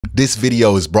This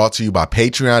video is brought to you by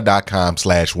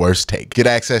patreon.com/worsttake. Get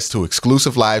access to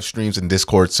exclusive live streams and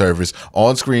Discord servers,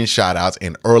 on-screen shoutouts,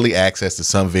 and early access to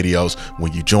some videos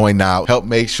when you join now. Help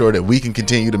make sure that we can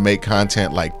continue to make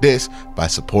content like this by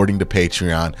supporting the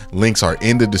Patreon. Links are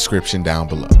in the description down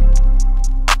below.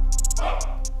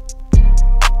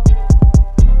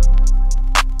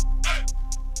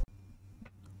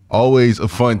 Always a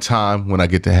fun time when I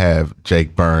get to have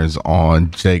Jake Burns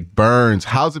on. Jake Burns,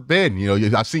 how's it been? You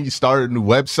know, I've seen you started a new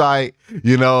website.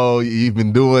 You know, you've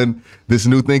been doing this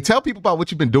new thing. Tell people about what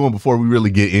you've been doing before we really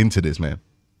get into this, man.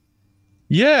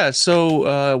 Yeah,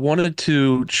 so wanted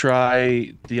to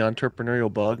try the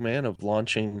entrepreneurial bug, man, of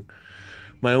launching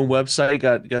my own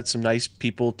website. Got some nice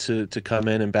people to come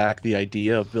in and back the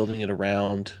idea of building it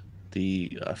around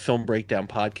the film breakdown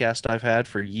podcast I've had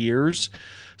for years.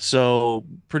 So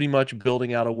pretty much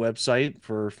building out a website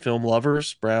for film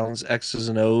lovers, Browns, X's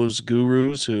and O's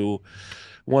gurus who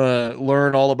want to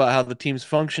learn all about how the team's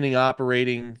functioning,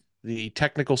 operating, the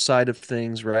technical side of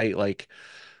things, right? Like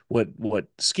what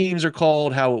schemes are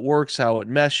called, how it works, how it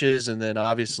meshes, and then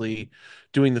obviously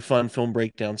doing the fun film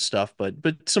breakdown stuff, but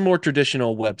some more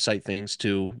traditional website things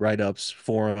too, write-ups,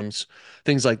 forums,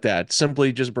 things like that.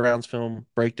 Simply just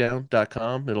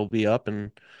brownsfilmbreakdown.com. It'll be up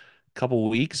in couple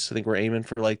weeks. I think we're aiming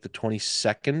for like the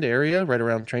 22nd area, right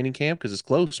around training camp, because it's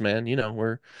close, man. You know,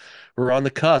 we're on the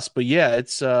cusp. But yeah,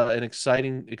 it's an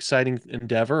exciting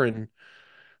endeavor. And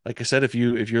like I said, if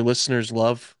your listeners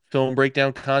love film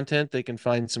breakdown content, they can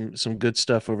find some good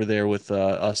stuff over there with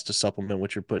us to supplement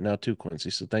what you're putting out too, Quincy.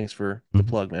 So thanks for the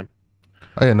plug, man.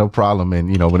 Oh yeah, no problem. And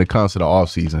you know, when it comes to the off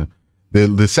season,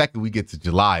 the second we get to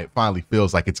July, it finally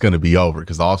feels like it's going to be over,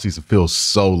 because the offseason feels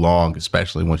so long,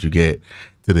 especially once you get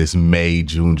to this May,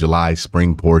 June, July,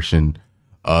 spring portion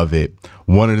of it.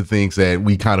 One of the things that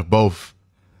we kind of both,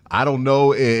 I don't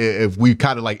know if we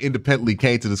kind of like independently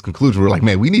came to this conclusion. We're like,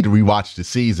 man, we need to rewatch the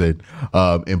season.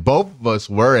 And both of us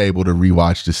were able to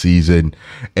rewatch the season.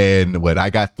 And when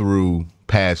I got through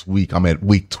past week, I'm at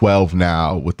week 12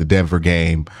 now with the Denver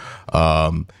game.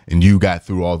 And you got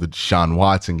through all the Deshaun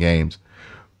Watson games.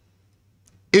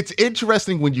 It's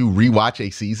interesting when you rewatch a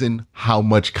season, how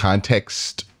much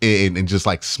context and just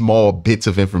like small bits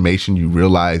of information you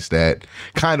realize that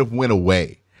kind of went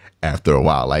away after a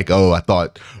while. Like, oh, I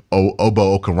thought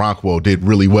Obo Okoronkwo did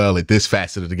really well at this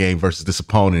facet of the game versus this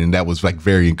opponent, and that was like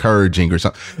very encouraging or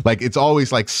something. Like, it's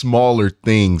always like smaller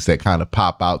things that kind of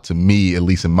pop out to me, at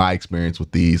least in my experience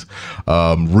with these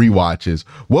rewatches.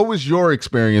 What was your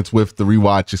experience with the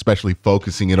rewatch, especially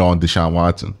focusing it on Deshaun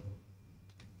Watson?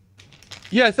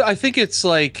 Yeah, I think it's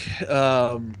like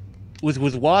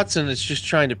with Watson, it's just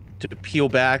trying to peel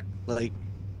back. Like,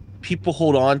 people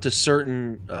hold on to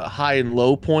certain high and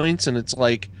low points, and it's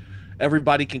like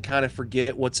everybody can kind of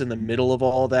forget what's in the middle of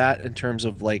all that in terms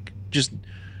of like just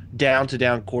down to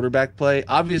down quarterback play.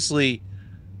 Obviously,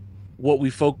 what we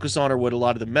focus on, or what a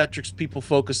lot of the metrics people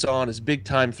focus on, is big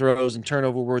time throws and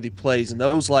turnover worthy plays, and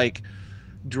those like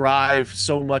drive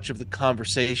so much of the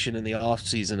conversation in the off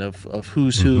season of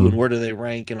who's who and where do they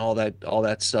rank and all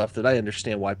that stuff, that I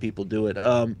understand why people do it.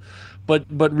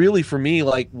 But really for me,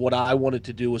 like, what I wanted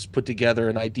to do was put together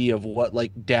an idea of what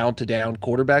like down to down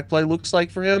quarterback play looks like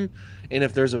for him. And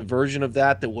if there's a version of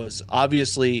that was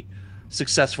obviously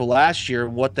successful last year,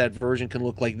 what that version can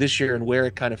look like this year, and where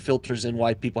it kind of filters in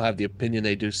why people have the opinion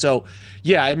they do. So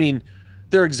yeah, I mean,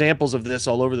 there are examples of this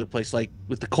all over the place. Like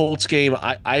with the Colts game,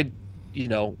 I you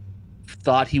know,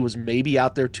 thought he was maybe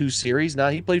out there 2 series. Now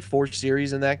he played 4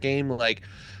 series in that game. Like,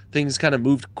 things kind of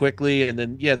moved quickly, and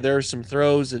then yeah, there are some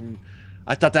throws, and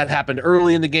I thought that happened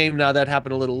early in the game. Now that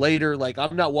happened a little later. Like,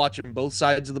 I'm not watching both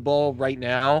sides of the ball right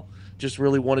now. Just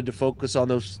really wanted to focus on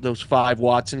those 5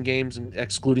 Watson games, and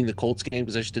excluding the Colts game,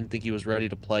 because I just didn't think he was ready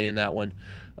to play in that one.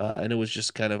 And it was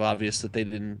just kind of obvious that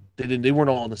they weren't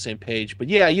all on the same page. But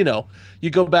yeah, you know,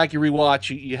 you go back, you rewatch,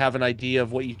 you have an idea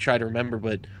of what you try to remember,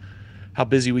 but how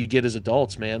busy we get as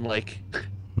adults, man. Like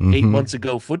 8 months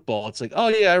ago football, it's like, oh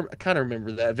yeah, I kind of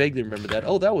remember that, vaguely remember that.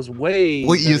 Oh, that was way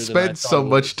well, you spend so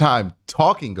much time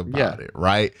talking about it,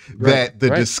 right? That the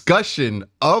discussion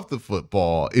of the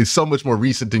football is so much more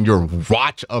recent than your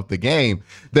watch of the game,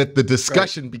 that the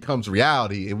discussion becomes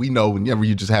reality. And we know whenever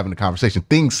you're just having a conversation,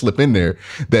 things slip in there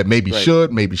that maybe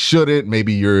should, maybe shouldn't,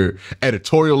 maybe you're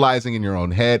editorializing in your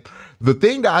own head. The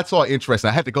thing that I saw interesting,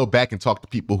 I had to go back and talk to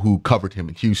people who covered him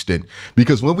in Houston,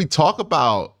 because when we talk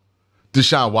about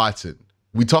Deshaun Watson,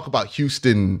 we talk about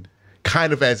Houston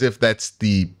kind of as if that's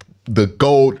the the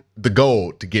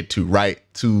goal to get to, right,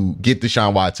 to get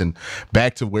Deshaun Watson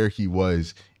back to where he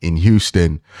was in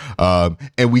Houston.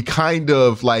 And we kind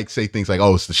of like say things like,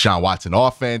 oh, it's the Deshaun Watson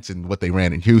offense and what they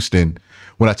ran in Houston.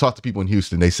 When I talk to people in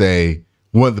Houston, they say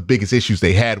one of the biggest issues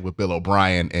they had with Bill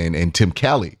O'Brien and Tim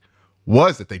Kelly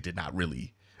was that they did not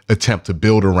really attempt to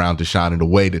build around Deshaun in the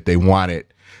way that they wanted,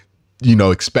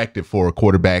 expected for a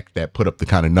quarterback that put up the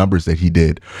kind of numbers that he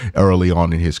did early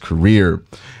on in his career.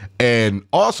 And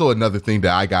also another thing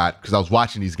that I got, because I was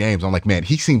watching these games, I'm like, man,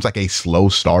 he seems like a slow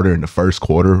starter in the first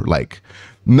quarter. Like,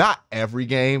 not every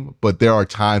game, but there are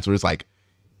times where it's like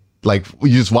you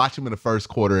just watch him in the first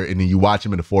quarter and then you watch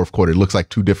him in the fourth quarter. It looks like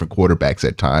two different quarterbacks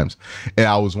at times. And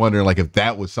I was wondering, like, if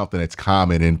that was something that's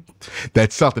common and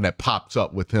that's something that pops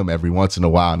up with him every once in a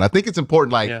while. And I think it's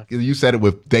important, like you said it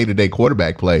with day-to-day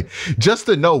quarterback play, just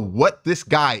to know what this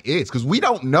guy is, because we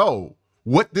don't know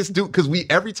what this dude, because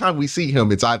every time we see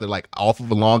him, it's either like off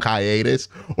of a long hiatus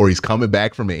or he's coming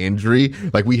back from an injury.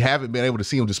 Like, we haven't been able to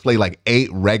see him display like 8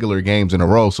 regular games in a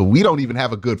row, so we don't even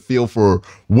have a good feel for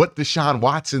what Deshaun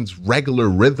Watson's regular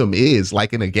rhythm is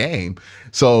like in a game.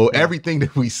 So everything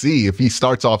that we see, if he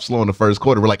starts off slow in the first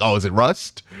quarter, we're like, oh, is it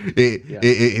rust?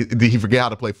 Did he forget how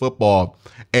to play football?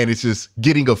 And it's just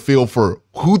getting a feel for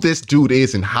who this dude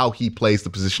is and how he plays the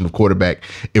position of quarterback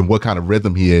and what kind of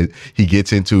rhythm he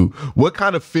gets into. What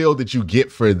kind of feel did you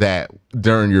get for that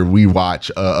during your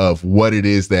rewatch of what it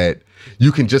is that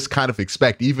you can just kind of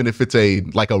expect, even if it's a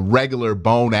regular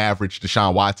bone average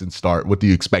Deshaun Watson start? What do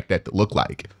you expect that to look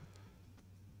like?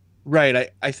 Right.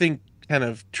 I think kind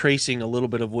of tracing a little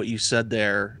bit of what you said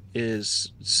there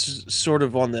is sort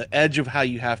of on the edge of how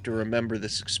you have to remember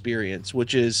this experience,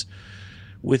 which is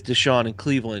with Deshaun in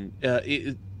Cleveland.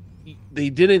 They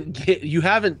didn't get,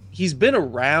 he's been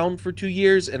around for 2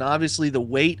 years, and obviously the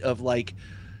weight of like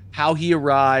how he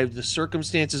arrived, the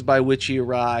circumstances by which he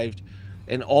arrived,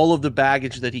 and all of the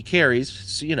baggage that he carries.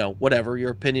 So, whatever your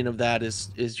opinion of that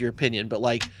is your opinion, but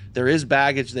like there is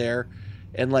baggage there.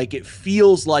 And like it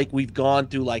feels like we've gone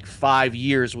through like 5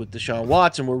 years with Deshaun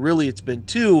Watson, where really it's been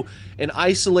 2, and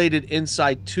isolated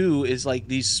inside 2 is like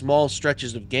these small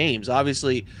stretches of games.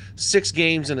 Obviously, 6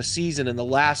 games in a season, and the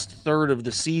last third of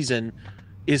the season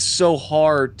is so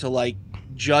hard to like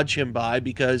judge him by,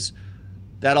 because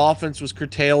that offense was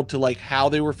curtailed to like how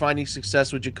they were finding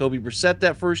success with Jacoby Brissett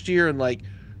that first year, and like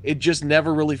it just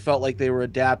never really felt like they were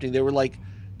adapting. They were like,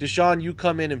 Deshaun, you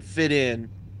come in and fit in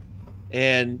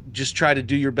and just try to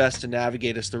do your best to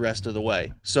navigate us the rest of the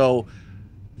way. So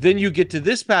then you get to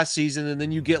this past season, and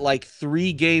then you get like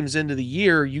 3 games into the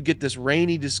year, you get this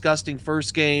rainy, disgusting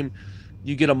first game.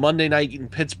 You get a Monday night in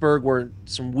Pittsburgh where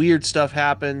some weird stuff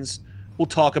happens. We'll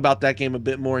talk about that game a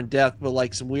bit more in depth, but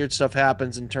like some weird stuff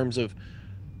happens in terms of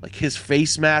like his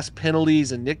face mask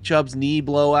penalties and Nick Chubb's knee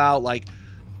blowout.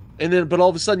 But all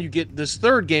of a sudden you get this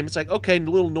third game. It's like, okay, a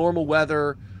little normal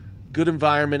weather, good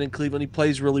environment in Cleveland. He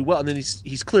plays really well, and then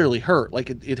he's clearly hurt. Like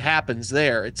it happens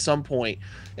there at some point,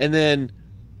 and then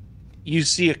you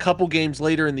see a couple games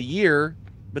later in the year,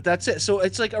 but that's it. So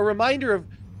it's like a reminder of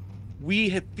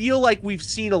feel like we've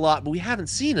seen a lot, but we haven't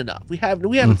seen enough. We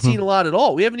haven't seen a lot at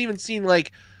all. We haven't even seen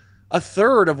like a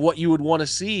third of what you would want to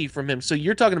see from him. So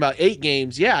you're talking about 8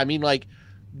 games. Yeah, I mean, like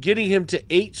getting him to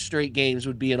 8 straight games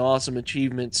would be an awesome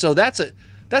achievement. So that's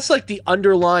like the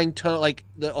underlying tone, like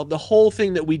the whole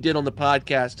thing that we did on the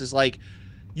podcast is like,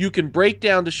 you can break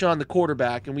down Deshaun the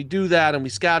quarterback, and we do that, and we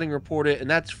scouting report it, and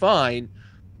that's fine.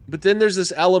 But then there's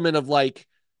this element of like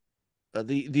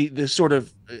the sort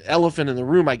of elephant in the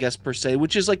room, I guess, per se,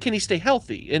 which is like, can he stay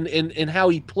healthy, and how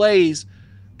he plays,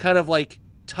 kind of like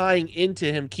tying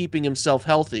into him keeping himself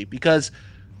healthy, because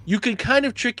you can kind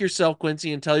of trick yourself,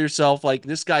 Quincy, and tell yourself like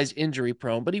this guy's injury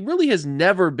prone, but he really has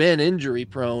never been injury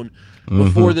prone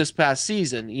before this past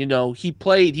season. He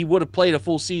would have played a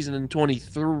full season in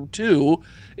 22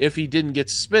 if he didn't get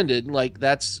suspended. Like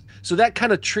so that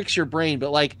kind of tricks your brain.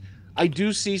 But like, I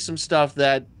do see some stuff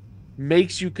that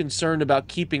makes you concerned about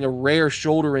keeping a rare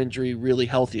shoulder injury really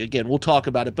healthy. Again, we'll talk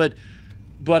about it, but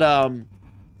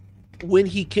when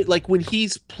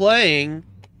he's playing,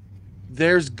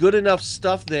 there's good enough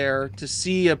stuff there to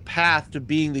see a path to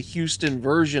being the Houston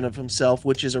version of himself,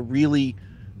 which is a really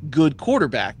good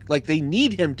quarterback. Like, they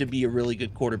need him to be a really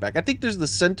good quarterback. I think there's the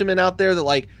sentiment out there that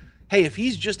like, hey, if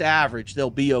he's just average, they'll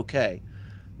be okay.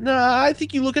 No, I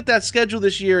think you look at that schedule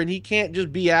this year, and he can't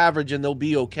just be average and they'll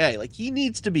be okay. Like, he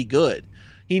needs to be good.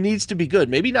 He needs to be good.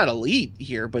 Maybe not elite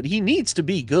here, but he needs to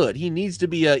be good. He needs to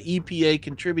be a EPA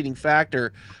contributing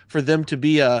factor for them to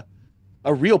be a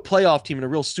real playoff team and a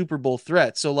real Super Bowl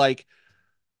threat. So like,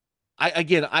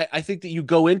 I think that you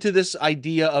go into this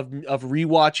idea of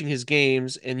rewatching his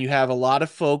games, and you have a lot of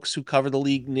folks who cover the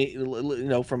league,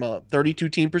 from a 32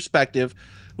 team perspective,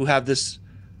 who have this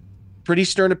pretty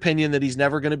stern opinion that he's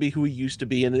never going to be who he used to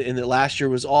be, and that last year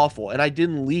was awful. And I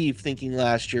didn't leave thinking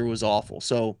last year was awful.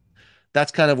 So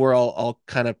that's kind of where I'll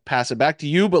kind of pass it back to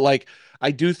you. But like, I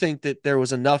do think that there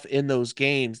was enough in those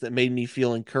games that made me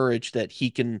feel encouraged that he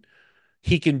can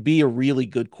be a really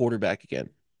good quarterback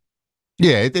again.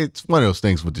 Yeah, it's one of those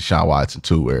things with Deshaun Watson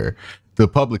too, where the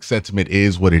public sentiment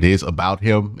is what it is about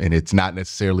him, and it's not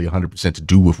necessarily 100% to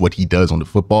do with what he does on the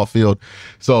football field.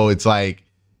 So it's like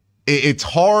it's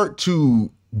hard to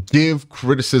give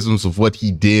criticisms of what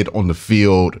he did on the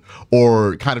field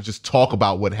or kind of just talk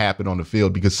about what happened on the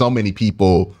field because so many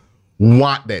people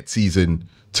want that season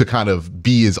to kind of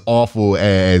be as awful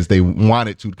as they want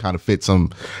it to kind of fit some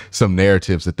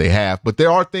narratives that they have. But there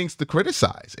are things to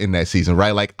criticize in that season,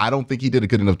 right? Like, I don't think he did a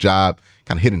good enough job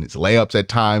kind of hitting his layups at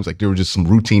times. Like, there were just some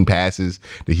routine passes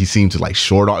that he seemed to like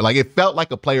short on. Like, it felt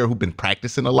like a player who'd been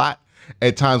practicing a lot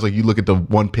at times. Like, you look at the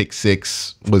one pick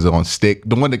six, was it on stick?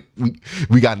 The one that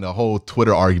we got in a whole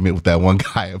Twitter argument with that one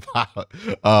guy about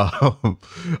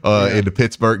in the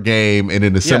Pittsburgh game, and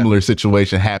then a similar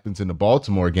situation happens in the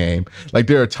Baltimore game. Like,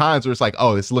 there are times where it's like,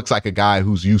 oh, this looks like a guy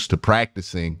who's used to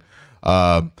practicing.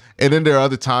 And then there are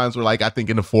other times where, like, I think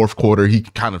in the fourth quarter, he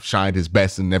kind of shined his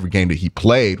best in every game that he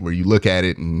played, where you look at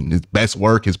it and his best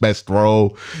work, his best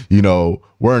throw,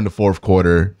 we're in the fourth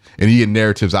quarter, and he get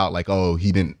narratives out like, oh,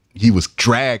 he was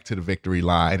dragged to the victory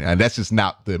line. And that's just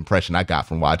not the impression I got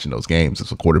from watching those games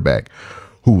as a quarterback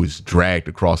who was dragged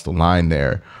across the line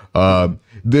there.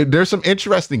 There's some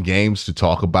interesting games to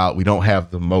talk about. We don't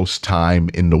have the most time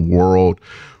in the world.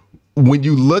 When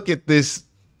you look at this,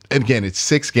 again, it's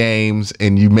 6 games,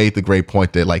 and you made the great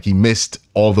point that, like, he missed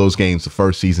all those games the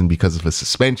first season because of a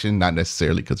suspension, not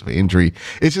necessarily because of an injury.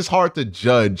 It's just hard to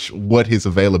judge what his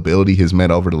availability has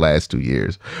meant over the last 2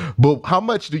 years. But how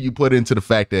much do you put into the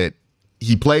fact that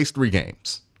he plays 3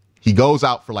 games, he goes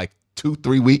out for like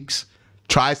 2-3 weeks,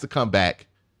 tries to come back,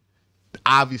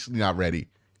 obviously not ready,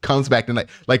 comes back tonight,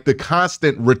 like the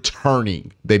constant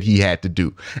returning that he had to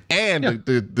do, and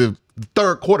the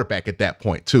third quarterback at that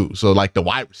point too. So like the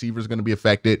wide receiver is going to be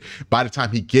affected. By the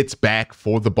time he gets back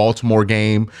for the Baltimore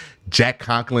game, Jack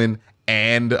Conklin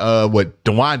and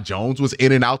DeJuan Jones was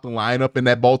in and out the lineup in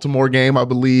that Baltimore game, I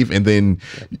believe. And then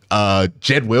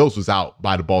Jed Wills was out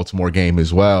by the Baltimore game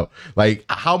as well. Like,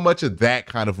 how much of that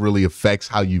kind of really affects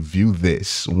how you view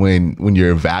this when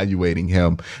you're evaluating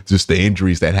him, just the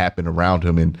injuries that happened around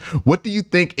him? And what do you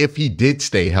think, if he did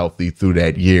stay healthy through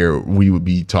that year, we would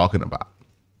be talking about?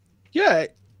 Yeah,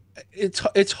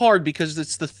 it's hard because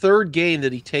it's the third game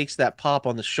that he takes that pop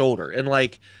on the shoulder, and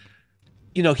like,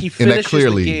 he finishes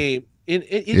the game.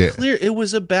 It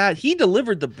was a bad. He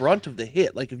delivered the brunt of the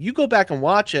hit. Like, if you go back and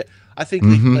watch it, I think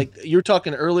like you're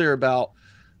talking earlier about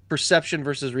perception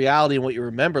versus reality and what you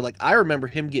remember. Like, I remember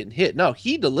him getting hit. No,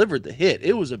 he delivered the hit.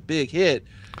 It was a big hit,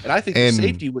 and I think the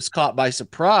safety was caught by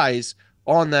surprise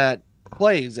on that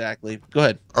play. Exactly. Go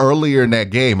ahead. Earlier in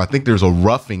that game, I think there's a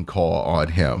roughing call on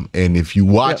him, and if you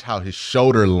watch how his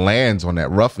shoulder lands on that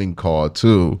roughing call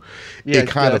too, it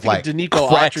kind of like Danico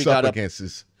cracks Autry up got against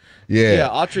his.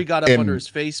 Autry got up under his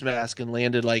face mask and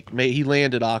landed he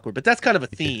landed awkward. But that's kind of a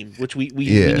theme which we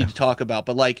need to talk about.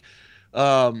 But like,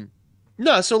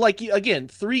 no, so like, again,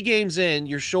 3 games in,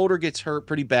 your shoulder gets hurt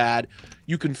pretty bad.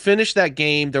 You can finish that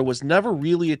game. There was never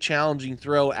really a challenging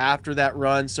throw after that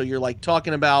run. So you're like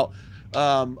talking about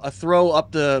a throw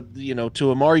up to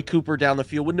Amari Cooper down the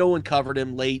field when no one covered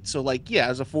him late. So like, yeah, it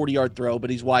was a 40-yard throw, but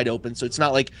he's wide open. So it's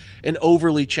not like an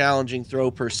overly challenging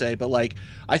throw per se. But like,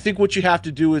 I think what you have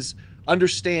to do is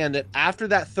understand that after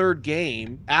that third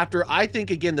game, after, I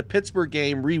think, again, the Pittsburgh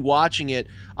game, rewatching it,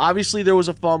 obviously there was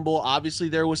a fumble. Obviously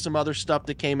there was some other stuff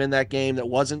that came in that game that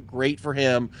wasn't great for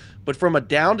him. But from a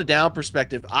down-to-down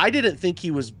perspective, I didn't think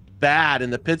he was bad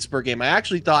in the Pittsburgh game. I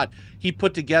actually thought he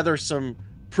put together some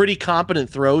pretty competent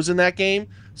throws in that game.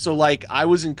 So like, I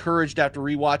was encouraged after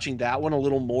rewatching that one a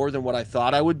little more than what I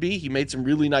thought I would be. He made some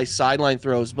really nice sideline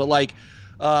throws, but like,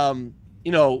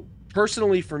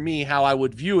 personally for me, how I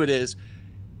would view it is,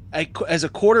 as a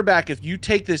quarterback, if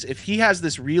he has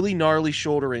this really gnarly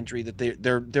shoulder injury that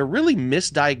they're really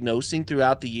misdiagnosing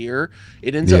throughout the year,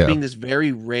 it ends up being this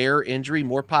very rare injury,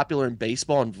 more popular in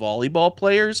baseball and volleyball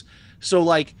players. So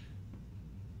like,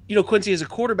 Quincy, as a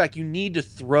quarterback, you need to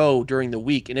throw during the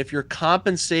week. And if you're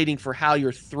compensating for how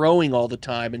you're throwing all the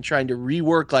time and trying to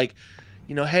rework, like,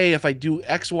 hey, if I do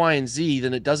X, Y, and Z,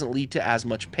 then it doesn't lead to as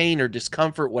much pain or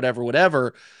discomfort,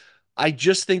 whatever. I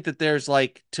just think that there's,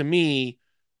 like, to me,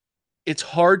 it's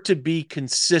hard to be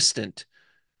consistent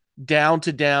down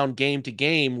to down, game to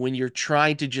game when you're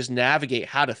trying to just navigate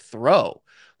how to throw.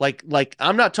 Like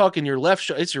I'm not talking your left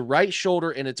shoulder, it's your right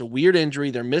shoulder, and it's a weird injury.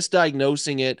 They're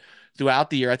misdiagnosing it throughout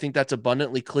the year. I think that's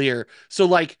abundantly clear. So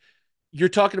like you're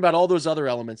talking about all those other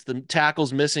elements, the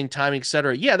tackles missing, timing,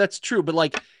 etc. Yeah, that's true. But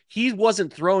like he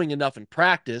wasn't throwing enough in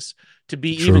practice to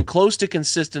be even True. close to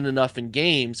consistent enough in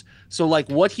games. So like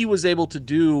what he was able to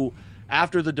do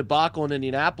after the debacle in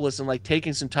Indianapolis and like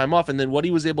taking some time off, and then what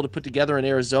he was able to put together in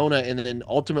Arizona, and then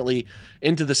ultimately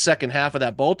into the second half of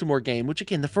that Baltimore game, which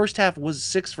again the first half was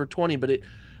 6 for 20, but it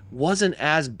wasn't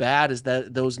as bad as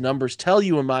that those numbers tell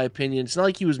you, in my opinion. It's not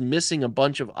like he was missing a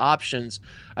bunch of options.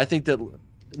 I think that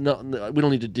no, we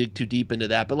don't need to dig too deep into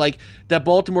that, but like that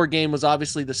Baltimore game was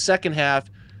obviously the second half.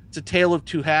 It's a tale of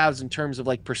two halves in terms of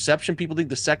like perception. People think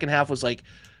the second half was like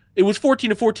it was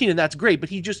 14-14, and that's great, but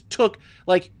he just took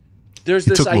like there's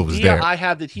He this took what was idea there. I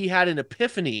have that he had an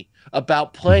epiphany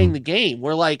about playing Hmm. the game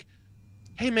where like,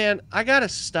 hey man, I gotta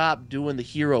stop doing the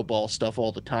hero ball stuff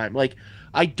all the time. Like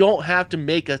I don't have to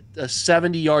make a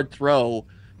 70-yard throw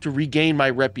to regain my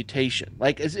reputation.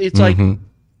 Like it's like Hmm.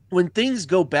 when things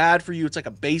go bad for you, it's like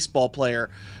a baseball player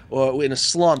or in a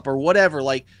slump or whatever.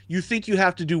 Like you think you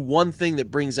have to do one thing that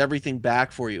brings everything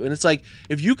back for you. And it's like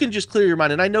if you can just clear your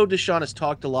mind, and I know Deshaun has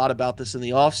talked a lot about this in the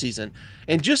offseason,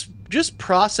 and just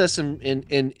process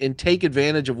and take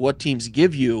advantage of what teams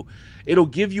give you, it'll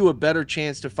give you a better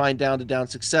chance to find down to down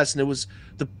success. And it was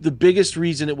the biggest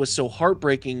reason it was so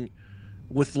heartbreaking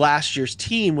with last year's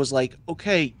team was like,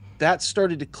 okay, that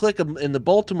started to click in the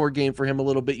Baltimore game for him a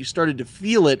little bit. You started to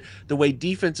feel it the way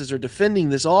defenses are defending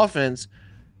this offense.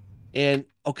 And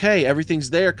okay, everything's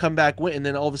there, come back, win. And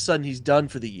then all of a sudden he's done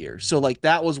for the year. So, like,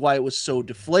 that was why it was so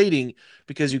deflating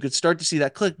because you could start to see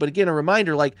that click. But again, a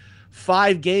reminder like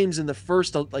 5 games in the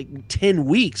first like 10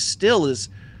 weeks still is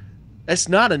that's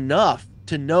not enough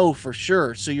to know for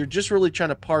sure. So, you're just really trying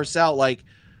to parse out like,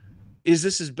 is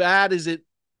this as bad as it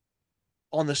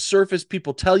on the surface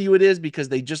people tell you it is because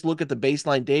they just look at the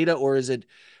baseline data, or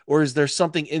is there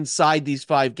something inside these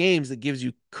 5 games that gives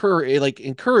you like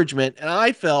encouragement? And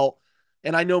I felt,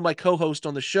 and I know my co-host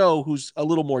on the show who's a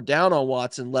little more down on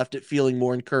Watson left it feeling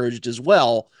more encouraged as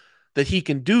well, that he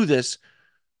can do this.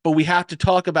 But we have to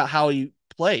talk about how he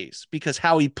plays, because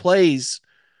how he plays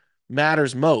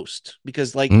matters most,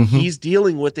 because like Hmm. he's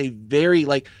dealing with a very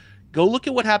like go look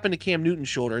at what happened to Cam Newton's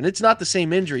shoulder, and it's not the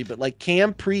same injury, but like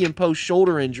Cam pre and post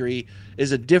shoulder injury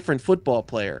is a different football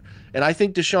player. And I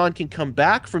think Deshaun can come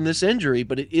back from this injury,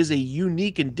 but it is a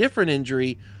unique and different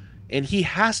injury, and he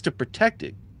has to protect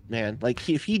it, man. Like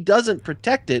if he doesn't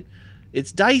protect it,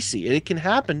 it's dicey and it can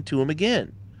happen to him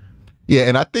again. Yeah,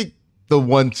 and I think the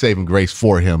one saving grace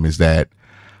for him is that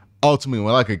ultimately,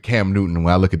 when I look at Cam Newton and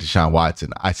when I look at Deshaun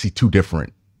Watson, I see two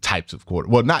different types of quarter.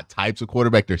 Well, not types of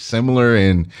quarterback. They're similar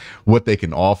in what they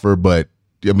can offer, but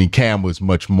I mean, Cam was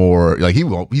much more like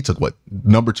he took what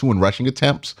number 2 in rushing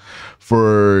attempts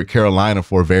for Carolina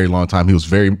for a very long time. He was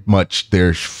very much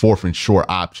their fourth and short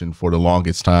option for the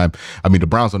longest time. I mean, the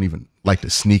Browns don't even like to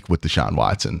sneak with Deshaun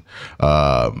Watson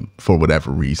for whatever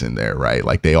reason there, right?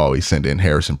 Like they always send in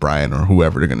Harrison Bryant or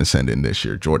whoever they're going to send in this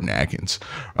year, Jordan Atkins,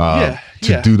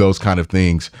 to do those kind of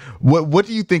things. What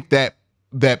do you think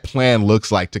that plan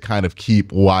looks like to kind of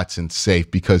keep Watson safe?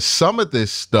 Because some of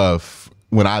this stuff,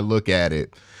 when I look at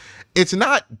it, it's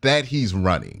not that he's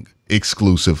running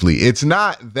exclusively. It's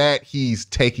not that he's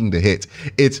taking the hits.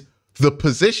 It's the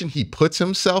position he puts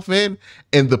himself in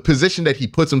and the position that he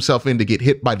puts himself in to get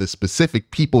hit by the specific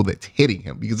people that's hitting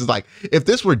him. Because it's like, if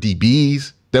this were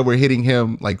DBs that were hitting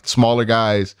him, like smaller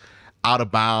guys out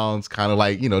of bounds, kind of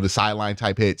like, the sideline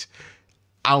type hits,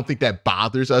 I don't think that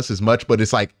bothers us as much, but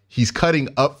it's like he's cutting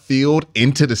upfield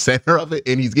into the center of it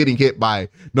and he's getting hit by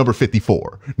number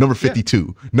 54, number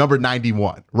 52, number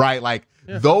 91, right? Like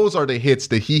those are the hits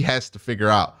that he has to figure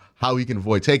out how he can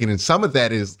avoid taking. And some of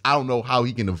that is, I don't know how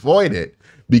he can avoid it,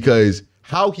 because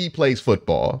how he plays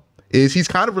football is he's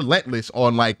kind of relentless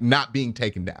on like not being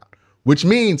taken down, which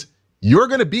means you're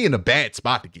going to be in a bad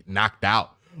spot to get knocked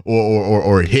out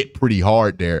or hit pretty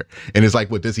hard there. And it's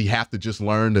like, what does he have to just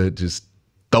learn to just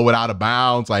throw it out of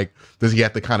bounds? Like, does he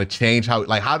have to kind of change how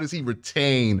does he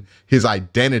retain his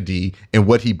identity and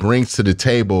what he brings to the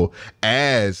table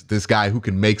as this guy who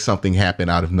can make something happen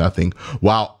out of nothing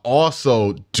while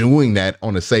also doing that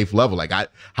on a safe level? Like,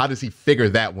 how does he figure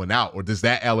that one out? Or does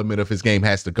that element of his game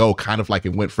has to go kind of like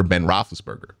it went for Ben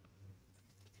Roethlisberger?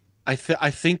 I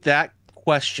think that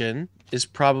question is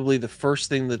probably the first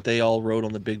thing that they all wrote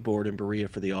on the big board in Berea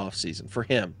for the offseason for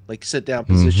him. Like sit down,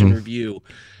 position review,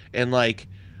 and like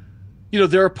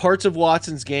There are parts of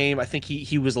Watson's game. I think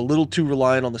he was a little too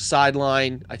reliant on the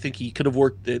sideline. I think he could have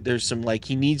worked. There's some like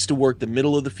he needs to work the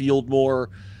middle of the field more.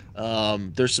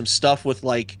 There's some stuff with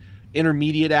like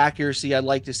intermediate accuracy I'd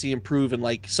like to see improve, and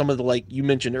like some of the like you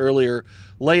mentioned earlier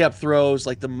layup throws,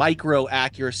 like the micro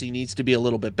accuracy needs to be a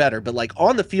little bit better. But like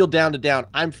on the field down to down,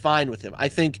 I'm fine with him. I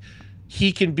think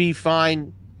he can be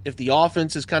fine if the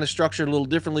offense is kind of structured a little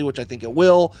differently, which I think it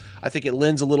will. I think it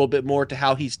lends a little bit more to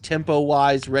how he's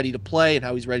tempo-wise ready to play and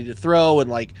how he's ready to throw. And,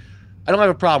 like, I don't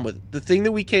have a problem with it. The thing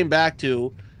that we came back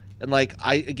to, and, like,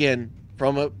 again,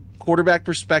 from a quarterback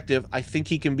perspective, I think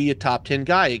he can be a top 10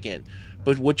 guy again.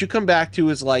 But what you come back to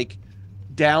is, like,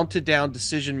 down-to-down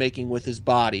decision-making with his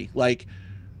body. Like,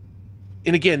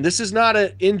 and again, this is not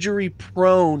an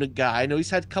injury-prone guy. I know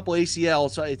he's had a couple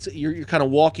ACLs, so you're kind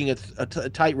of walking a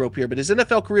tightrope here. But his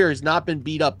NFL career has not been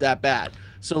beat up that bad.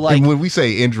 So, like, and when we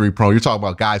say injury-prone, you're talking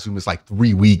about guys who miss like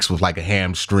 3 weeks with like a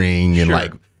hamstring, and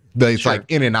like it's like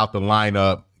in and out the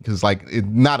lineup, because like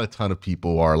not a ton of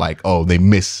people are like, oh, they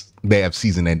have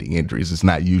season-ending injuries. It's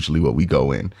not usually what we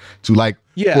go in to. Like,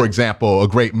 for example, a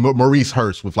great Maurice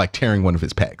Hurst with like tearing one of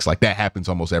his pecs. Like that happens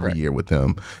almost every year with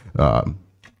him.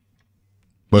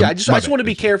 But I just want to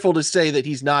be careful to say that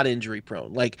he's not injury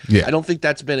prone. Like, I don't think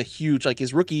that's been a huge, like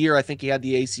his rookie year, I think he had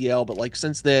the ACL, but like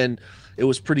since then it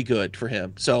was pretty good for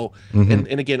him. So, and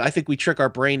again, I think we trick our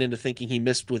brain into thinking he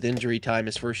missed with injury time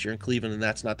his first year in Cleveland, and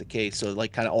that's not the case. So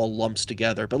like kind of all lumps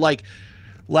together. But like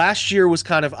last year was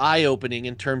kind of eye opening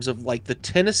in terms of like the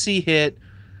Tennessee hit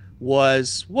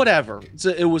was whatever.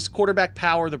 It was quarterback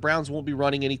power. The Browns won't be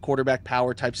running any quarterback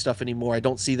power type stuff anymore. I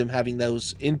don't see them having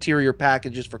those interior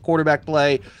packages for quarterback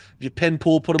play. If you pin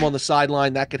pull, put them on the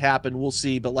sideline, that could happen. We'll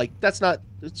see. But like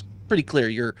it's pretty clear.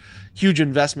 Your huge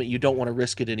investment, you don't want to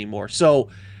risk it anymore. So,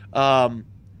 but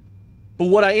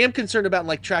what I am concerned about,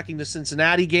 like tracking the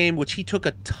Cincinnati game, which he took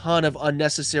a ton of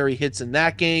unnecessary hits in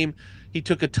that game. He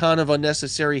took a ton of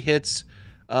unnecessary hits,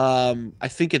 I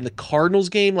think, in the Cardinals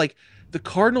game. Like, the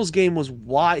Cardinals game was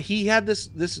why he had this.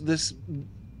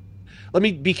 Let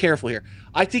me be careful here.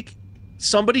 I think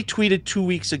somebody tweeted 2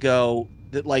 weeks ago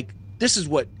that like this is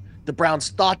what the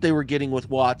Browns thought they were getting with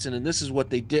Watson, and this is what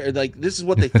they did. Like this is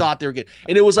what they thought they were getting,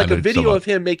 and it was like a video of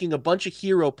him making a bunch of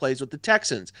hero plays with the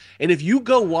Texans. And if you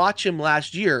go watch him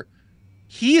last year,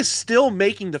 he is still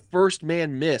making the first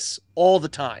man miss all the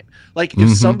time. Like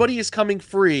if somebody is coming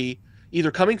free, either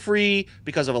coming free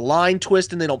because of a line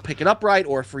twist and they don't pick it up right,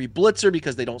 or a free blitzer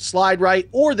because they don't slide right,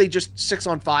 or they just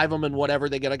 6-on-5 them and whatever,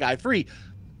 they get a guy free.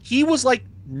 He was like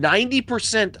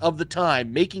 90% of the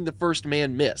time making the first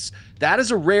man miss. That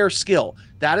is a rare skill.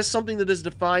 That is something that has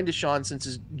defined Deshaun since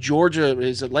his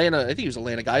Atlanta, I think he was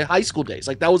Atlanta guy, high school days.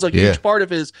 Like that was a huge part of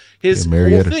his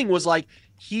whole thing was like,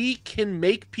 he can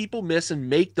make people miss and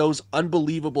make those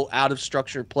unbelievable out of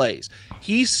structure plays.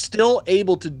 He's still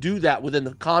able to do that within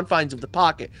the confines of the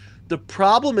pocket. The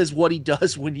problem is what he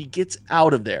does when he gets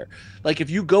out of there. Like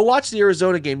if you go watch the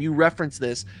Arizona game, you reference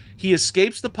this, he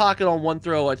escapes the pocket on one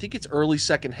throw, I think it's early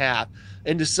second half,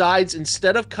 and decides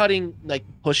instead of cutting, like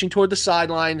pushing toward the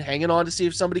sideline, hanging on to see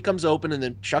if somebody comes open and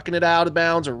then chucking it out of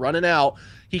bounds or running out,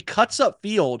 he cuts up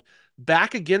field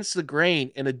back against the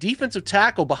grain, and a defensive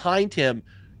tackle behind him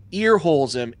ear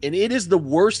holes him, and it is the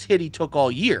worst hit he took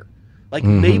all year. Like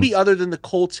maybe other than the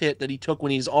Colts hit that he took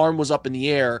when his arm was up in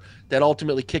the air that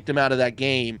ultimately kicked him out of that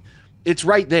game. It's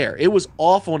right there. It was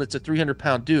awful, and it's a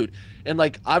 300-pound dude. And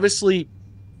like obviously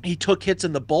he took hits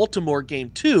in the Baltimore game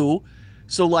too.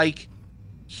 So like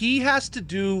he has to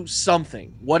do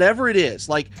something, whatever it is.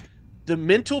 Like the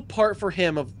mental part for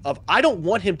him of I don't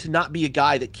want him to not be a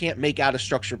guy that can't make out of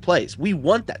structure plays. We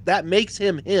want that. That makes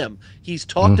him him. He's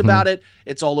talked about it.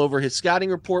 It's all over his scouting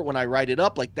report when I write it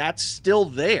up. Like that's still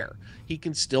there. He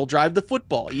can still drive the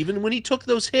football. Even when he took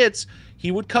those hits,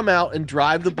 he would come out and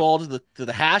drive the ball to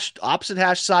the hash, opposite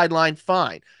hash sideline.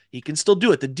 Fine. He can still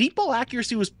do it. The deep ball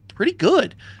accuracy was pretty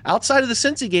good outside of the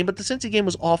Cincy game, but the Cincy game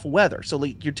was awful weather. So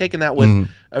like, you're taking that with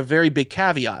a very big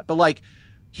caveat. But like,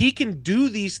 he can do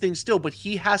these things still, but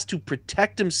he has to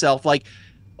protect himself. Like,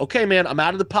 okay, man, I'm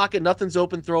out of the pocket. Nothing's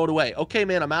open. Throw it away. Okay,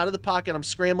 man, I'm out of the pocket. I'm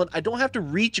scrambling. I don't have to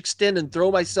reach, extend, and throw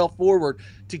myself forward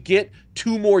to get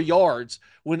 2 more yards.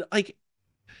 When, like,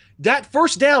 that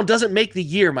first down doesn't make the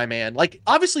year, my man. Like,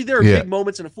 obviously, there are big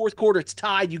moments in the fourth quarter. It's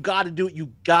tied. You got to do it.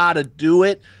 You got to do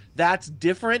it. That's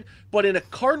different. But in a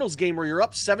Cardinals game where you're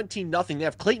up 17-0, they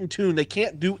have Clayton Tune. They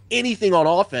can't do anything on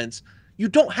offense. You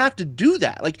don't have to do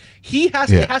that. Like it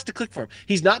has to click for him.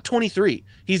 He's not 23.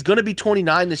 He's going to be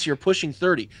 29 this year, pushing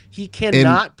 30. He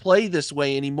cannot play this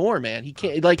way anymore, man. He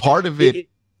can't. Like part of it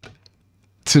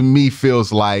to me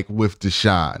feels like with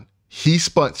Deshaun, he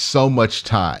spent so much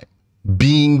time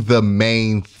being the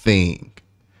main thing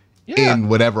Yeah. in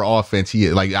whatever offense he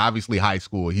is. Like, obviously, high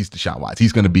school, he's Deshaun Watts.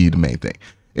 He's going to be the main thing.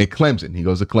 In Clemson, he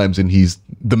goes to Clemson. He's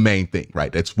the main thing,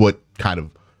 right? That's what kind of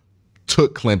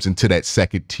took Clemson to that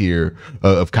second tier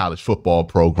of college football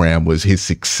program, was his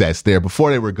success there. Before,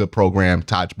 they were a good program,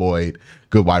 Taj Boyd,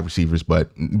 good wide receivers, but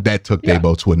that took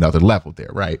Dabo to another level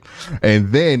there, right?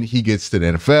 And then he gets to the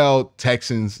NFL,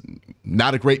 Texans,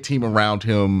 not a great team around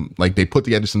him. Like, they put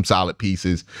together some solid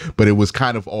pieces, but it was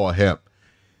kind of all him.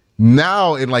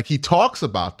 Now, and like, he talks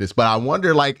about this, but I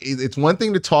wonder, like, it's one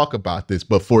thing to talk about this,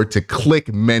 but for it to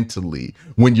click mentally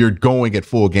when you're going at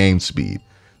full game speed.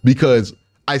 Because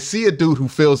I see a dude who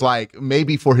feels like,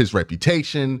 maybe for his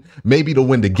reputation, maybe to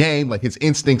win the game, like, his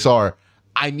instincts are,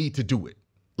 I need to do it.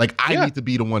 Like, I need to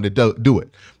be the one to do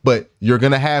it. But you're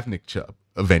going to have Nick Chubb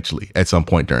eventually at some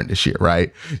point during this year,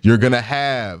 right? You're going to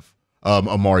have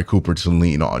Amari Cooper to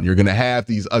lean on. You're going to have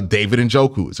these David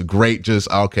Njoku. It's a great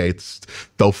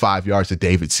throw 5 yards to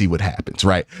David, see what happens,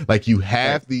 right? Like, you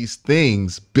have these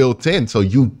things built in, so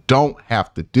you don't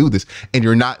have to do this. And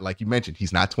you're not, like you mentioned,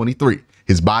 he's not 23.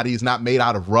 His body is not made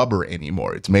out of rubber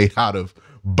anymore. It's made out of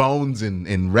bones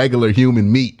and regular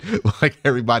human meat like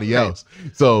everybody else.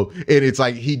 So it's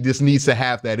like, he just needs to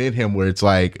have that in him where it's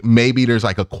like, maybe there's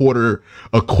like a quarter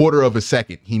of a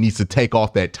second he needs to take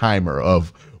off that timer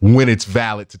of when it's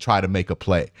valid to try to make a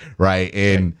play, right?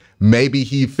 And maybe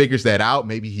he figures that out,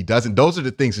 maybe he doesn't. Those are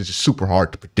the things that's just super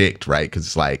hard to predict, right? Because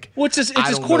it's like, well, it's his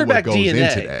quarterback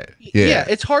DNA. Yeah,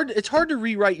 it's hard to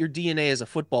rewrite your DNA as a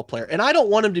football player, and I don't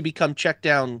want him to become a check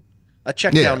down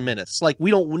menace. Like,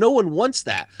 no one wants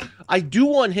that. I do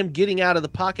want him getting out of the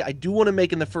pocket. I do want him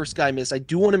making the first guy miss. I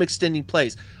do want him extending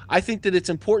plays. I think that it's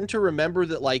important to remember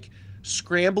that, like,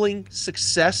 scrambling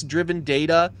success-driven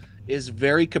data is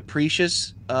very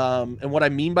capricious. And what I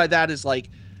mean by that is, like,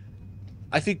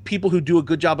 I think people who do a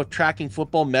good job of tracking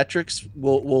football metrics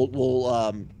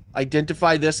will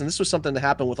identify this. And this was something that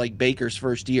happened with, like, Baker's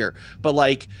first year. But,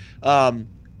 like,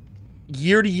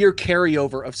 year-to-year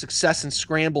carryover of success in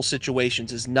scramble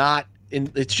situations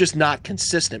it's just not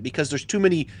consistent, because there's too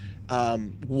many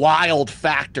wild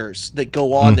factors that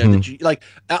go on there that you like.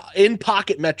 In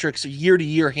pocket metrics, year to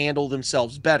year handle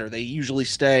themselves better. They usually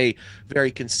stay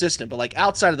very consistent, but like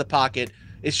outside of the pocket,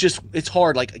 it's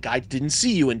hard. Like, a guy didn't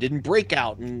see you and didn't break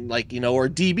out, and, like, or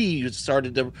DB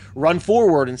started to run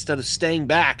forward instead of staying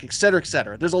back, et cetera, et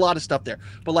cetera. There's a lot of stuff there.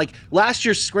 But, like, last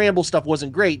year's scramble stuff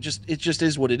wasn't great. It just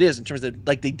is what it is in terms of,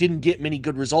 like, they didn't get many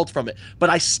good results from it. But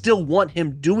I still want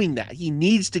him doing that. He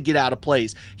needs to get out of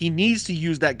plays. He needs to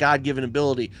use that God-given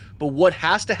ability. But what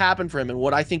has to happen for him, and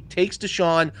what I think takes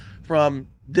Deshaun from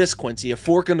this, Quincy, a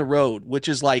fork in the road, which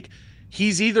is like,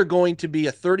 he's either going to be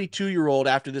a 32-year-old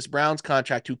after this Browns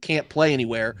contract who can't play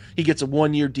anywhere. He gets a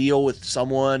 1-year deal with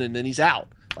someone and then he's out,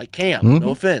 like Cam,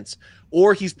 no offense.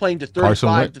 Or he's playing to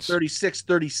 35 to 36,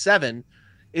 37,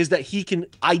 is that he can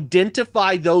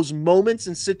identify those moments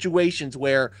and situations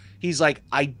where he's like,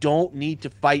 I don't need to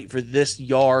fight for this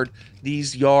yard,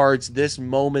 these yards, this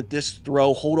moment, this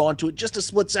throw, hold on to it just a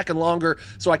split second longer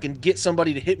so I can get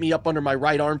somebody to hit me up under my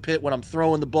right armpit when I'm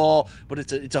throwing the ball. But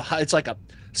it's like a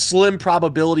slim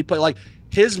probability play. Like,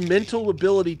 his mental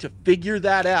ability to figure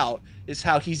that out is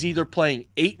how he's either playing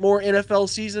 8 more NFL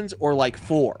seasons or like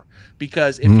 4.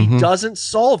 Because if he doesn't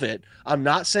solve it, I'm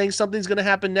not saying something's going to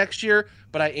happen next year,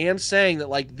 but I am saying that,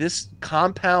 like, this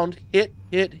compound hit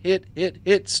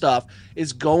stuff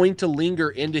is going to linger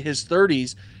into his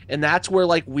 30s. And that's where,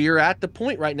 like, we're at the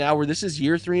point right now where this is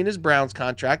year 3 in his Browns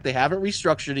contract. They haven't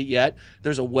restructured it yet.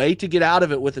 There's a way to get out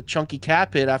of it with a chunky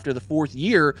cap hit after the 4th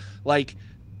year. Like,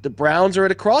 the Browns are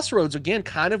at a crossroads again,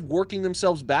 kind of working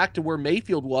themselves back to where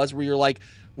Mayfield was, where you're like,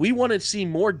 we want to see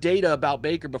more data about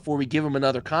Baker before we give him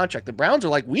another contract. The Browns are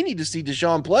like, we need to see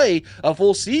Deshaun play a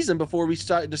full season before we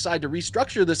decide to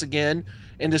restructure this again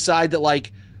and decide that,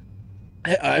 like,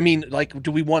 I mean, like,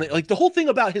 do we want it? Like, the whole thing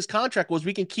about his contract was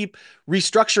we can keep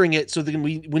restructuring it so that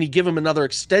when you give him another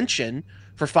extension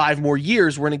for 5 more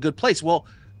years, we're in a good place. Well,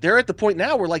 they're at the point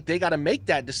now where, like, they got to make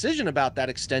that decision about that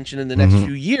extension in the next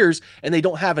few years, and they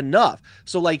don't have enough.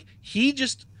 So, like,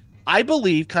 I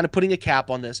believe, kind of putting a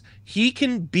cap on this, he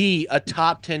can be a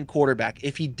top 10 quarterback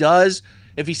if he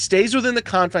stays within the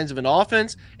confines of an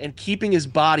offense and keeping his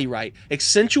body right.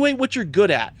 Accentuate what you're good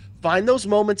at. Find those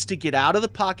moments to get out of the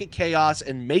pocket chaos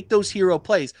and make those hero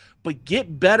plays. but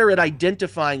get better at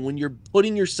identifying when you're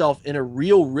putting yourself in a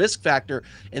real risk factor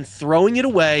and throwing it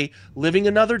away, living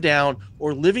another down,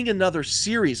 or living another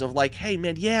series of like, hey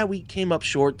man, yeah, we came up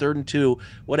short, 3rd and 2,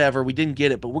 whatever, we didn't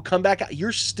get it, but we'll come back out.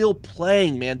 You're still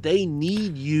playing, man. They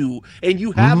need you. And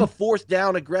you have a 4th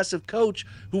down aggressive coach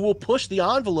who will push the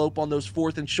envelope on those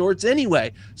 4th and shorts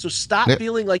anyway. So stop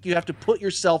feeling like you have to put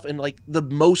yourself in like the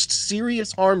most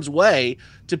serious harm's way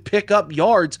to pick up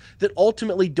yards that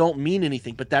ultimately don't mean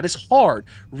anything. But that is hard.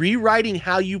 Rewriting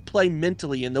how you play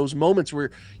mentally in those moments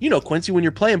where, you know, Quincy, when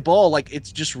you're playing ball, like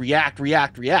it's just react.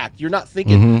 You're not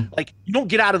thinking like, you don't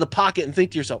get out of the pocket and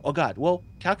think to yourself, oh God, well,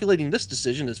 calculating this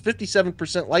decision is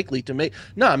 57% likely to make.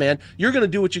 Nah, man, you're going to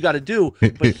do what you got to do,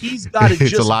 but he's got to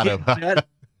just get better.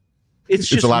 It's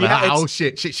just a lot of oh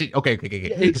shit. Okay.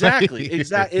 Exactly.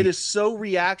 It is so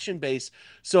reaction based.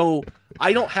 So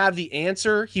I don't have the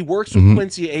answer. He works with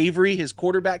Quincy Avery, his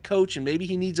quarterback coach, and maybe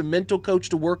he needs a mental coach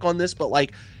to work on this, but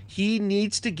like he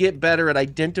needs to get better at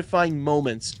identifying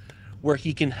moments where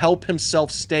he can help himself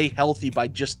stay healthy by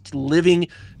just living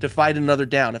to fight another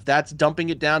down. If that's dumping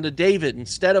it down to David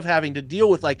instead of having to deal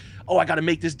with like, oh, I got to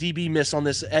make this DB miss on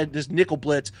this nickel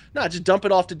blitz. No, just dump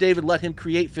it off to David, let him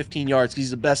create 15 yards because he's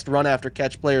the best run after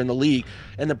catch player in the league.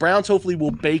 And the Browns hopefully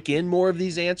will bake in more of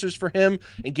these answers for him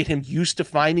and get him used to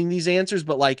finding these answers.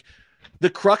 But like the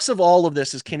crux of all of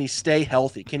this is, can he stay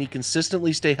healthy? Can he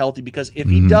consistently stay healthy? Because if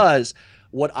he does,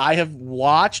 what I have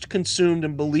watched, consumed,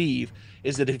 and believe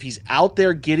is that if he's out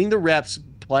there getting the reps,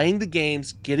 playing the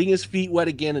games, getting his feet wet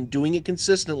again, and doing it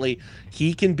consistently,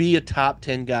 he can be a top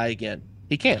 10 guy again.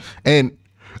 He can. And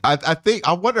I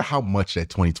wonder how much that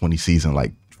 2020 season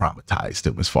like traumatized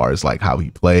him as far as like how he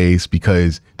plays,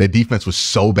 because the defense was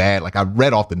so bad. Like I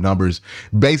read off the numbers.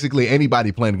 Basically,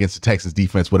 anybody playing against the Texans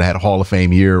defense would have had a Hall of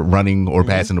Fame year running or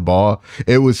passing the ball.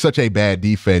 It was such a bad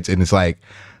defense. And it's like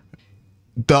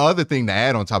the other thing to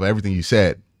add on top of everything you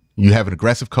said, you have an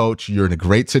aggressive coach. You're in a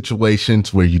great situation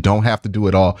where you don't have to do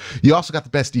it all. You also got the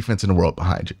best defense in the world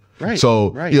behind you. Right.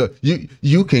 So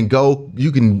you can go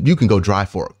drive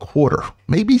for a quarter,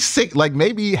 maybe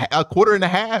maybe a quarter and a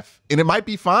half, and it might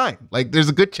be fine. Like there's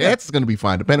a good chance it's going to be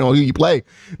fine, depending on who you play,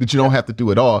 that you don't have to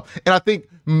do it all. And I think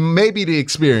maybe the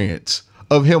experience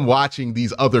of him watching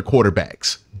these other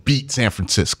quarterbacks beat San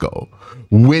Francisco,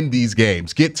 win these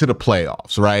games, get to the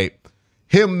playoffs, right?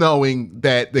 Him knowing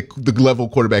that the level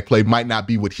of quarterback play might not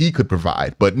be what he could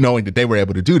provide, but knowing that they were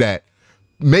able to do that,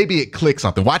 maybe it clicked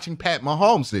something. Watching Pat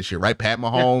Mahomes this year, right? Pat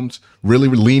Mahomes really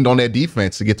leaned on that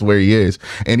defense to get to where he is.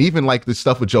 And even like the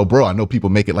stuff with Joe Burrow, I know people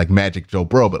make it like Magic Joe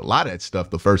Burrow, but a lot of that stuff,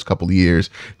 the first couple of years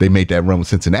they made that run with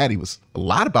Cincinnati, was a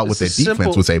lot about what that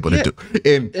defense was able to do.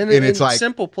 And it's like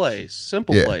simple plays.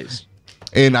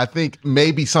 And I think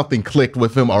maybe something clicked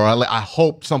with him, or I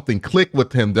hope something clicked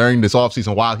with him during this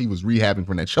offseason while he was rehabbing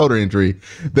from that shoulder injury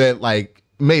that like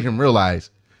made him realize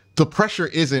the pressure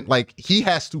isn't like he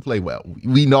has to play well.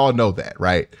 We all know that,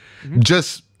 right?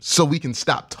 Just so we can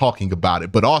stop talking about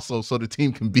it, but also so the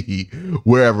team can be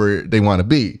wherever they want to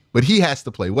be. But he has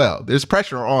to play well. There's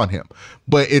pressure on him,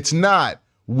 but it's not,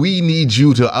 we need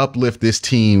you to uplift this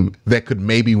team that could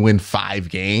maybe win 5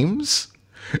 games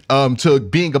to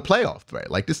being a playoff threat.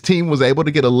 Like this team was able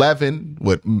to get 11.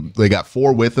 They got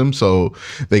 4 with him, so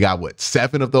they got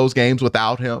 7 of those games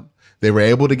without him. They were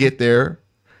able to get there.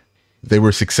 They were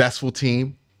a successful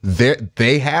team.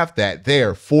 They have that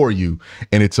there for you,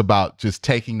 and it's about just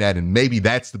taking that, and maybe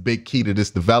that's the big key to this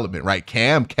development, right?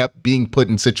 Cam kept being put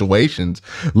in situations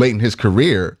late in his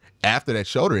career after that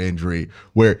shoulder injury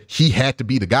where he had to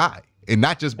be the guy. And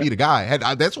not just be the guy.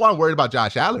 That's why I'm worried about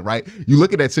Josh Allen, right? You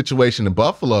look at that situation in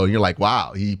Buffalo and you're like,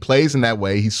 wow, he plays in that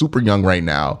way. He's super young right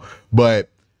now, but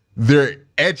they're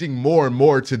edging more and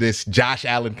more to this Josh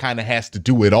Allen kind of has to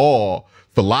do it all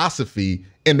philosophy.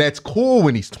 And that's cool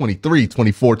when he's 23,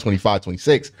 24, 25,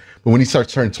 26. But when he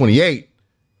starts turning 28,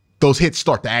 those hits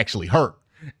start to actually hurt.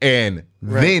 And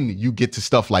then you get to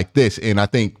stuff like this. And I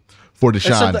think for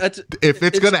Deshaun, if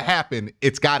it's going to happen,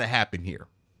 it's got to happen here.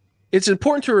 It's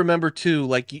important to remember too,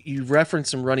 like you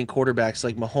referenced some running quarterbacks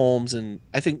like Mahomes, and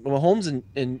I think Mahomes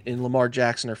and Lamar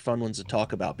Jackson are fun ones to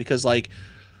talk about because like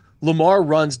Lamar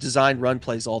runs design run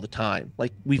plays all the time.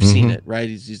 Like we've seen it, right?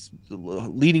 He's the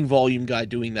leading volume guy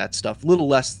doing that stuff. A little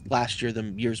less last year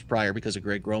than years prior because of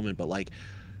Greg Roman, but like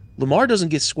Lamar doesn't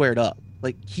get squared up.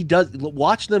 Like he does.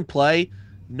 Watch them play.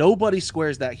 Nobody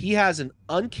squares that. He has an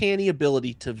uncanny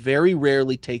ability to very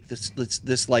rarely take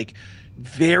this like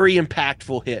very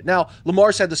impactful hit. Now,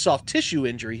 Lamar's had the soft tissue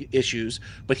injury issues,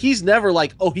 but he's never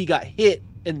like, oh, he got hit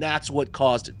and that's what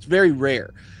caused it. It's very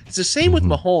rare. It's the same with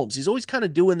Mahomes. He's always kind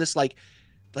of doing this like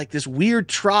like this weird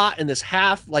trot and this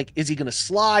half, like, is he going to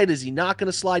slide? Is he not going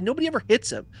to slide? Nobody ever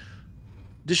hits him.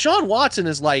 Deshaun Watson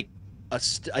is like a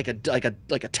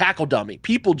tackle dummy.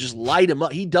 People just light him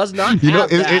up. He does not have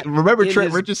that. Remember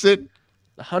Trent Richardson?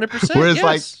 100%. Where it's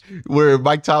like where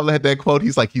Mike Tomlin had that quote,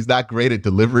 he's like, he's not great at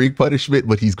delivering punishment,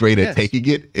 but he's great at taking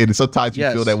it. And sometimes you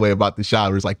feel that way about Deshaun,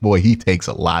 where it's like, boy, he takes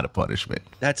a lot of punishment.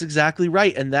 That's exactly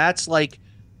right. And that's like,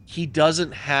 he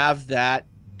doesn't have that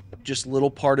just little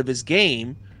part of his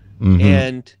game.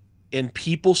 And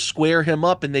people square him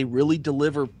up and they really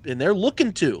deliver, and they're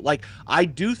looking to. Like, I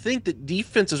do think that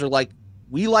defenses are like,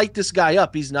 we light this guy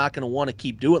up, he's not going to want to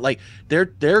keep doing it. Like,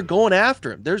 they're going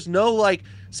after him. There's no, like,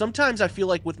 sometimes I feel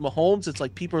like with Mahomes, it's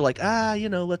like people are like,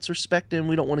 let's respect him.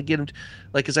 We don't want to get him.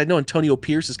 Like, because I know Antonio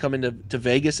Pierce has come into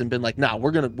Vegas and been like, nah,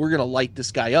 we're gonna light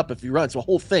this guy up if he runs. The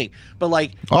whole thing. But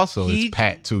like, also it's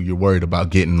Pat too. You're worried about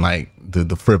getting like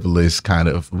the frivolous kind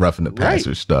of roughing the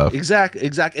passer stuff. Exactly.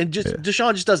 And just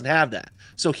Deshaun just doesn't have that.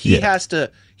 So he has to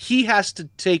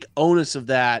take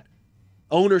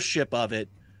ownership of it.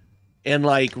 And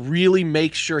like really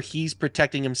make sure he's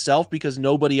protecting himself, because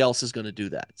nobody else is going to do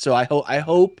that. So I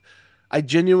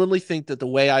genuinely think that the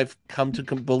way I've come to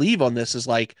believe on this is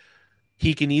like,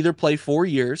 he can either play 4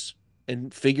 years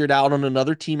and figure it out on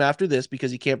another team after this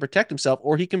because he can't protect himself,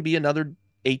 or he can be another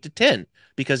 8 to 10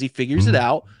 because he figures it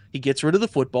out. He gets rid of the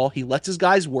football. He lets his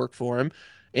guys work for him,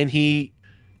 and he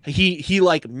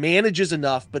like manages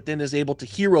enough, but then is able to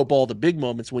hero ball the big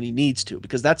moments when he needs to,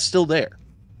 because that's still there.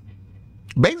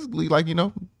 Basically, like,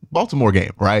 Baltimore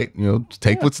game, right?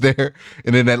 Take what's there.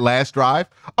 And then that last drive,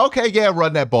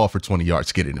 run that ball for 20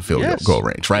 yards, get it in field goal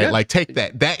range, right? Yeah. Like, take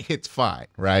that. That hit's fine,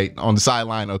 right? On the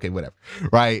sideline, okay, whatever,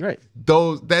 right?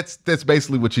 That's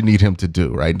basically what you need him to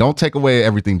do, right? Don't take away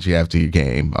everything that you have to your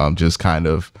game. Just kind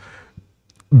of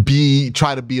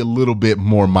try to be a little bit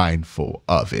more mindful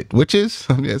of it, which is,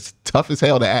 it's tough as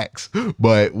hell to ask,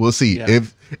 but we'll see.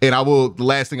 The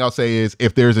last thing I'll say is,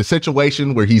 if there's a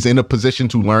situation where he's in a position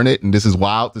to learn it, and this is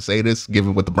wild to say this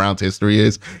given what the Browns history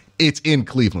is, it's in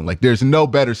Cleveland. Like, there's no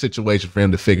better situation for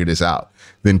him to figure this out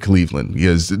than Cleveland,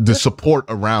 because the support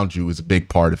around you is a big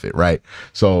part of it, right?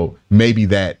 So maybe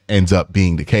that ends up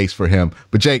being the case for him.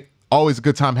 But Jake, always a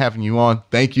good time having you on.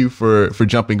 Thank you for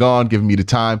jumping on, giving me the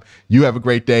time. You have a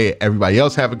great day. Everybody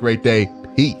else have a great day.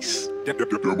 Peace.